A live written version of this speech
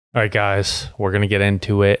All right, guys, we're going to get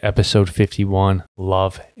into it. Episode 51,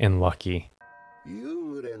 Love and Lucky.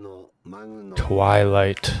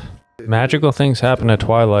 Twilight. Magical things happen at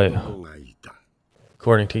Twilight,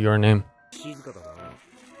 according to your name.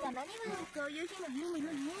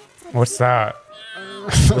 What's that?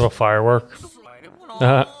 Little firework.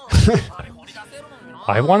 I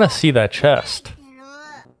want to see that chest.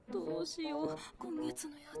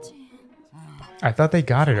 I thought they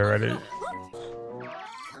got it already.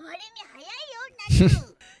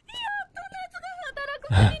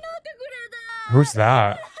 Who's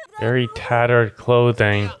that? Very tattered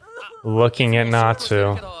clothing, looking at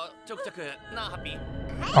Natsu.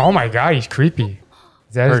 Oh my god, he's creepy.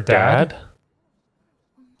 Is that Her his dad?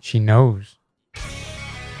 She knows.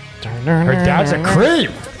 Her dad's a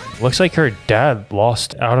creep! Looks like her dad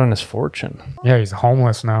lost out on his fortune. Yeah, he's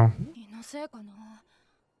homeless now.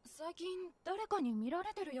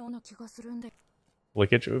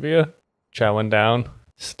 Look at Juvia, chowing down,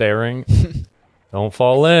 staring. Don't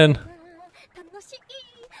fall in.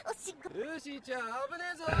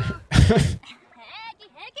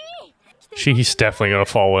 She's definitely gonna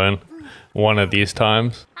fall in one of these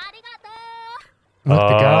times. Look,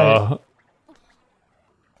 the guy.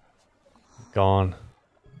 Gone.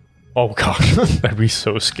 Oh god, that'd be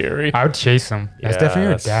so scary. I would chase him. That's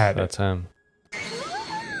definitely her dad. That's him.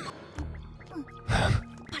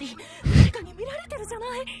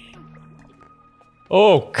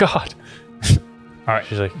 Oh god. Alright,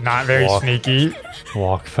 She's like, not very sneaky.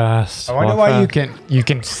 Walk fast. I wonder why you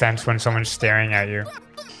can sense when someone's staring at you.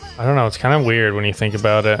 I don't know, it's kind of weird when you think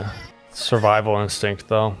about it. Survival instinct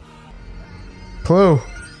though. Plu.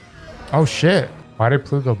 Oh shit. Why did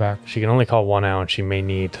Plu go back? She can only call one out and she may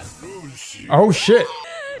need. Oh shit.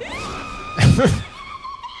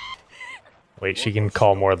 Wait, she can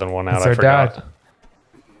call more than one out. It's I her forgot. dad.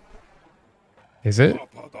 Is it?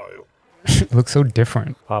 It looks so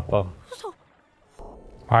different. Papa.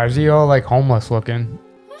 Why is he all like homeless looking?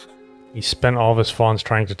 He spent all of his funds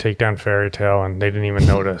trying to take down Fairy Tail and they didn't even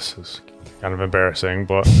notice. It's kind of embarrassing,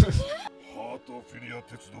 but...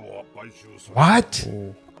 What?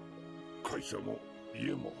 Ooh,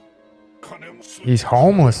 He's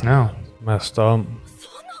homeless now. messed up.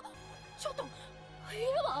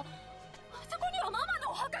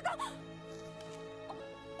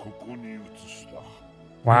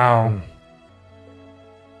 Wow.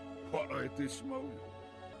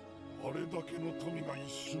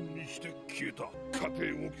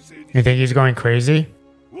 You think he's going crazy?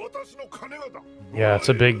 Yeah, it's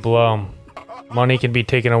a big blow. Money can be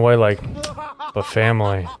taken away like... But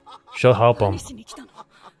family. She'll help him.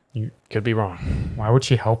 You could be wrong. Why would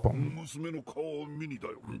she help him?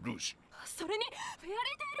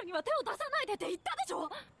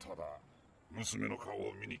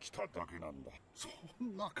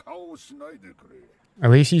 At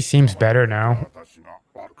least he seems better now.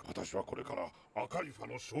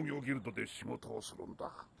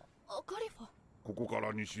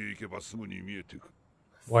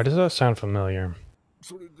 Why does that sound familiar?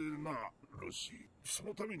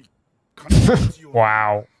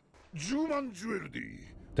 Wow.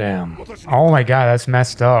 Damn. Oh my god, that's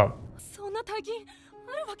messed up.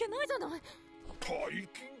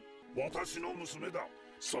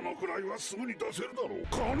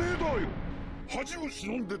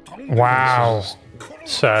 Wow.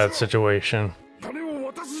 Sad situation.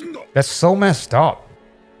 That's so messed up.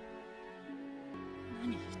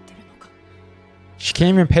 She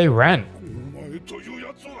can't even pay rent.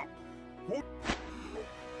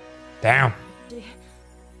 Damn.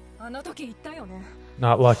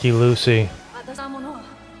 Not lucky Lucy.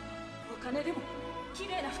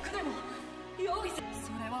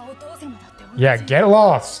 Yeah, get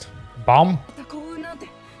lost, bum.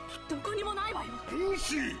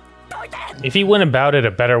 If he went about it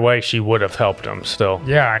a better way, she would have helped him still.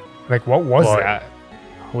 Yeah, like what was But that?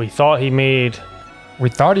 we thought he made... We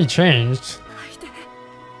thought he changed.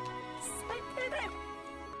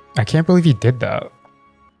 I can't believe he did that.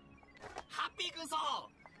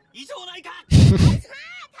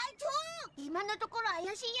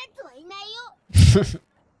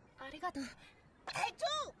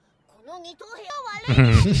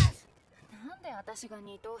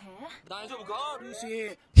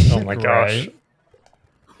 Oh my gosh.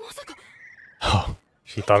 Oh,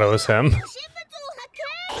 she thought it was him.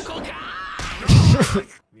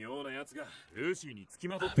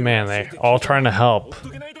 Man, they all trying to help.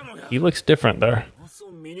 He looks different there.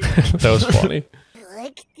 That was funny.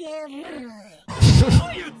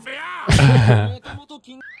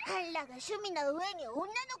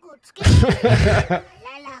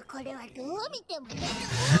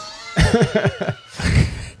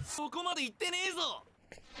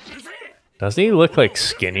 Doesn't he look like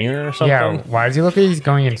skinnier or something? Yeah, why does he look like he's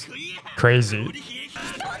going in crazy?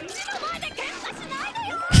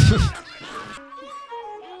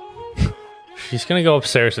 She's gonna go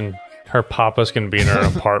upstairs and her papa's gonna be in her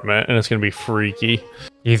apartment and it's gonna be freaky.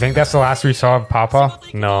 You think that's the last we saw of Papa?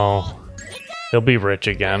 No. He'll be rich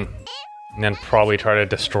again. And then probably try to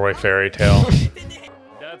destroy Fairy Tail.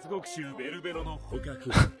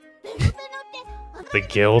 The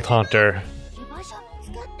Guild Hunter.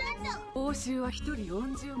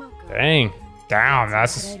 Dang. Damn,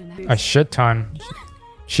 that's a shit ton.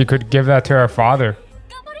 She could give that to her father.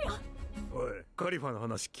 Oh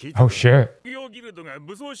shit.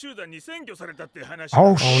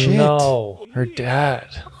 Oh shit. No. Her dad.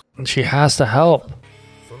 She has to help.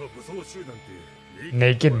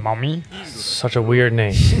 Naked mummy? Such a weird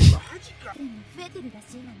name.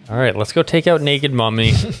 Alright, let's go take out Naked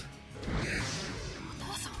Mummy.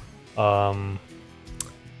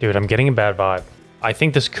 Dude, I'm getting a bad vibe. I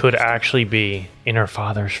think this could actually be in her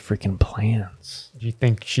father's freaking plans. Do you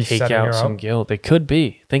think she's Take setting out her some up? guild. It could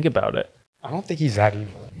be. Think about it. I don't think he's that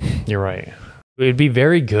evil. You're right. It'd be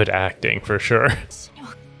very good acting for sure.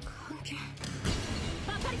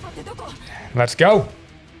 Let's go.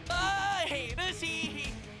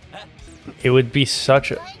 It would be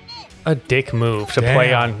such a dick move to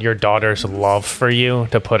play on your daughter's love for you,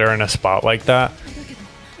 to put her in a spot like that.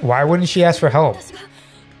 Why wouldn't she ask for help?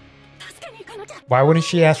 Why wouldn't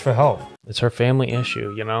she ask for help? It's her family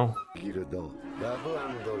issue, you know?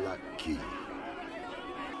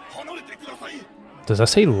 Does that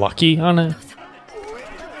say lucky on it?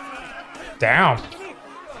 Damn.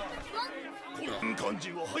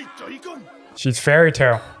 She's Fairy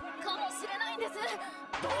Tail.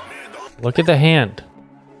 Look at the hand.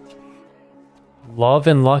 Love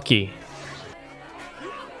and lucky.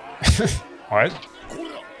 What?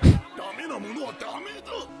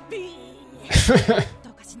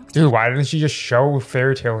 Dude, why didn't she just show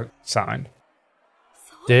Fairy Tail sign?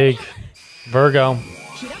 Dig. Virgo.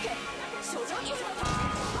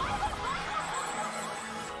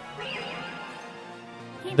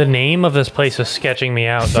 The name of this place is sketching me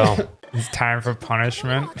out, though. It's time for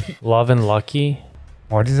punishment. Love and lucky?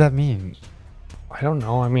 What does that mean? I don't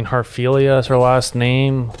know. I mean, Harphelia is her last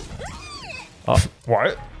name. Oh,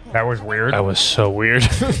 What? That was weird. that was so weird.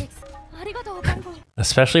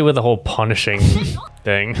 Especially with the whole punishing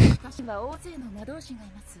thing.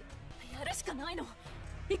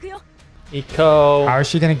 Eco. How is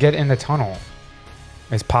she gonna get in the tunnel?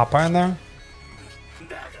 Is Papa in there?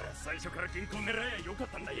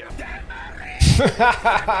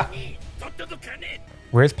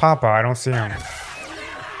 Where's Papa? I don't see him.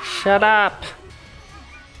 Shut up.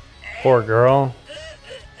 Poor girl.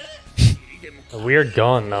 A weird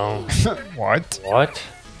gun, though. What? What?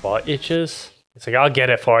 Butt itches? It's like, I'll get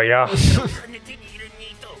it for ya.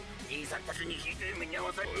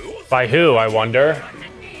 By who, I wonder?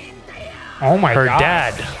 Oh my Her god.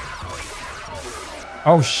 dad.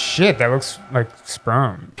 Oh shit, that looks like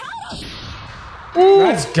sperm.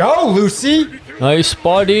 Let's go, Lucy! Nice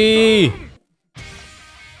buddy.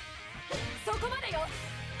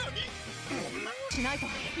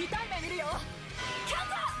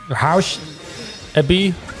 How she...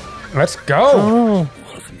 Abby. Let's go! Oh.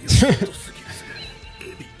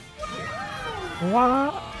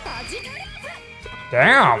 What?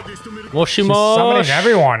 Damn! Moshi She's summoning mosh.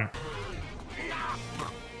 everyone.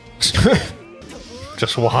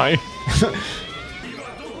 Just why?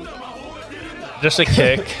 Just a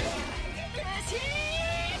kick.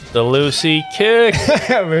 The Lucy kick.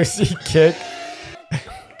 Lucy kick.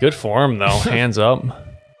 Good form, though. Hands up.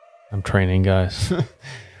 I'm training, guys.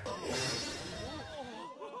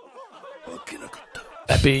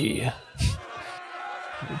 Epi.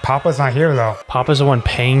 Papa's not here though. Papa's the one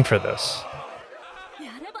paying for this.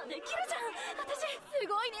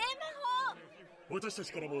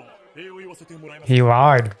 He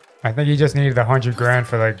lied. I think he just needed 100 grand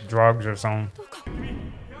for like drugs or something.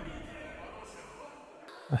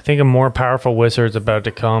 I think a more powerful wizard's about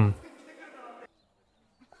to come.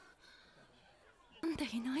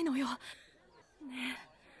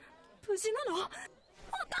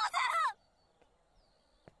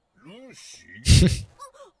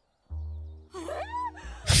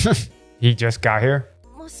 He just got here?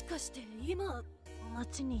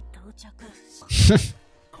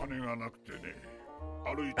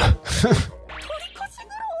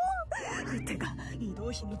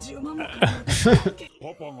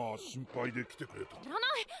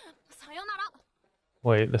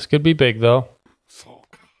 Wait, this could be big, though.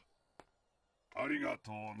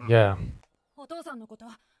 Yeah.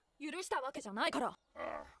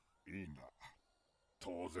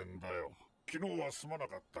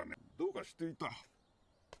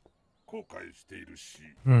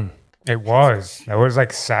 It was. That was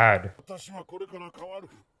like sad.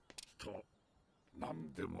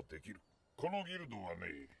 何でもできる。このギルドは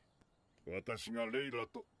ね、私がレイラ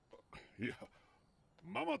と、いや、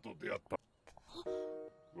ママと出会った。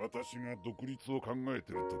私が独立を考え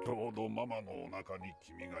てるとちょうどママのお腹に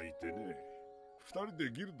君がいてね。二人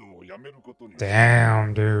でギルドを辞めることに。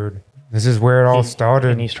Damn, dude. This is where it all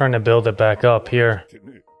started. And he's trying to build it back up here.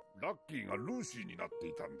 ラッキーがルーシーになって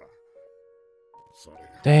いたんだ。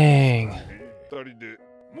Dang. 二人で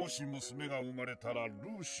もし娘が生まれたらル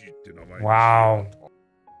ーシーって名前。Wow.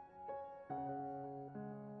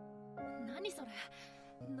 何それ？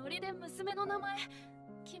ノリで娘の名前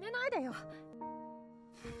決めないでよ。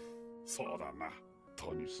そうだな。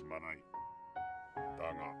とにすまない。だ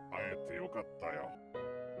が会えてよかったよ。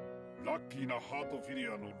ラッキーなハートフィリ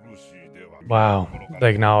アのルーシーでは。Wow. The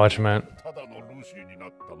acknowledgement. ただのルーシーにな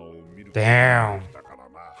ったのを見る。Damn.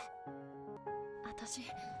 私。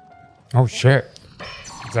Oh shit.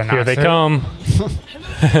 Here they come.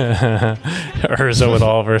 Urza with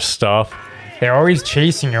all of her stuff. They're always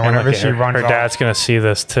chasing her whenever she runs off. Her dad's gonna see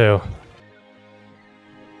this too.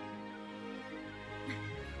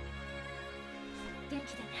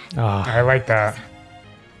 Oh. I like that.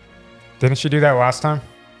 Didn't she do that last time?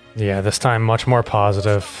 Yeah, this time much more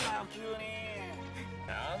positive.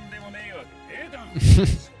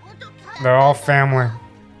 They're all family.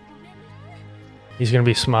 He's gonna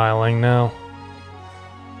be smiling now.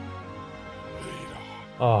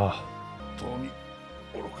 Oh.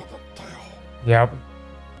 Yep.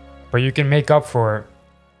 But you can make up for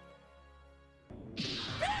it.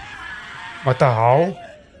 What the hell?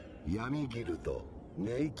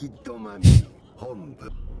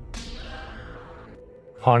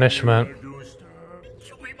 Punishment.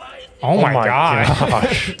 Oh my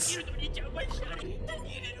gosh.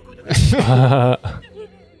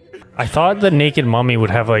 I thought the naked mummy would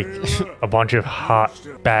have like a bunch of hot,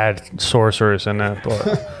 bad sorcerers in it, but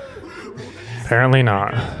apparently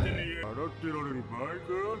not.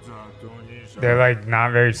 They're like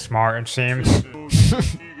not very smart, it seems.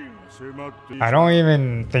 I don't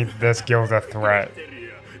even think this guild's a threat.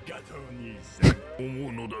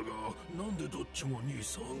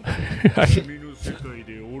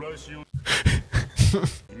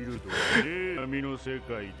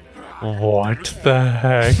 What the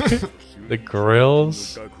heck? The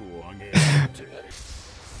grills?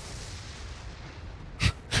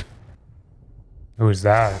 Who's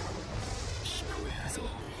that?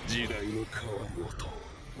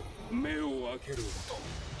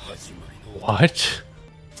 What?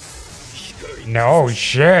 No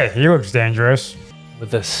shit, he looks dangerous.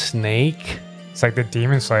 With a snake? It's like the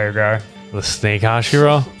Demon Slayer guy. The snake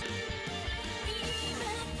Hashira?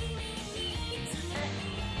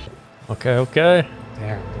 Okay, okay.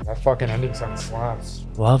 Damn, dude, that fucking ending song slaps.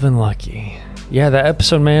 Love and Lucky. Yeah, that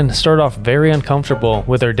episode, man, started off very uncomfortable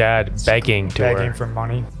with her dad begging Begging for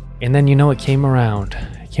money. And then, you know, it came around.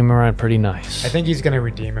 It came around pretty nice. I think he's gonna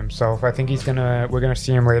redeem himself. I think we're gonna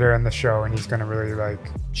see him later in the show, and he's gonna really like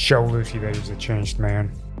show Lucy that he's a changed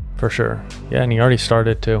man. For sure. Yeah, and he already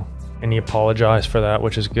started too. And he apologized for that,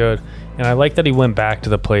 which is good. And I like that he went back to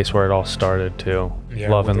the place where it all started too. Yeah,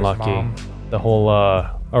 Love and Lucky. Mom. The whole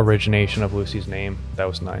origination of Lucy's name. That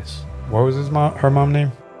was nice. What was her mom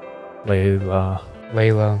name? Layla.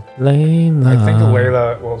 Layla. Layla. I think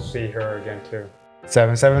Layla will see her again too.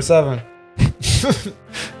 777.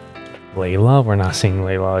 Layla? We're not seeing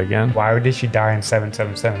Layla again. Why did she die in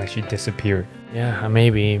 777? Like she disappeared. Yeah,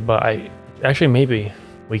 maybe. But maybe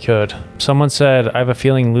we could. Someone said, I have a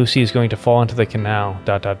feeling Lucy is going to fall into the canal. ...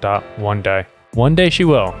 One day. One day she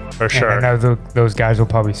will, for sure. And those guys will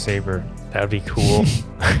probably save her. That'd be cool.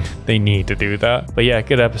 They need to do that. But yeah,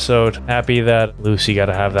 good episode. Happy that Lucy got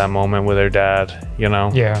to have that moment with her dad, you know?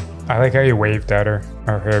 Yeah. I like how he waved at her,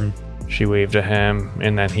 or him. She waved at him,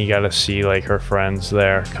 and then he got to see like her friends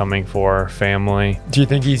there coming for her family. Do you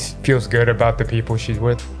think he feels good about the people she's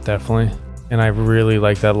with? Definitely. And I really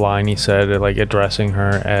like that line he said, like addressing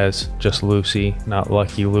her as just Lucy, not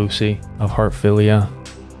Lucky Lucy of Heartfilia.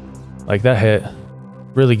 Like that hit.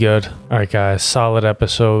 Really good. All right, guys, solid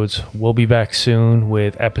episodes. We'll be back soon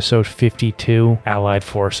with episode 52, Allied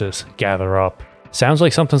Forces Gather Up. Sounds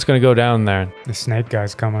like something's going to go down there. The snake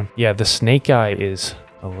guy's coming. Yeah, the snake guy is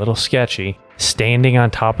a little sketchy. Standing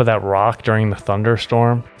on top of that rock during the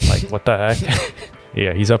thunderstorm. Like, what the heck?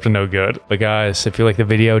 Yeah, he's up to no good. But guys, if you like the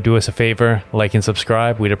video, do us a favor, like and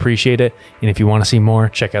subscribe. We'd appreciate it. And if you want to see more,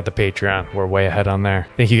 check out the Patreon. We're way ahead on there.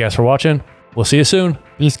 Thank you guys for watching. We'll see you soon.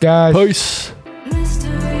 Peace, guys. Peace.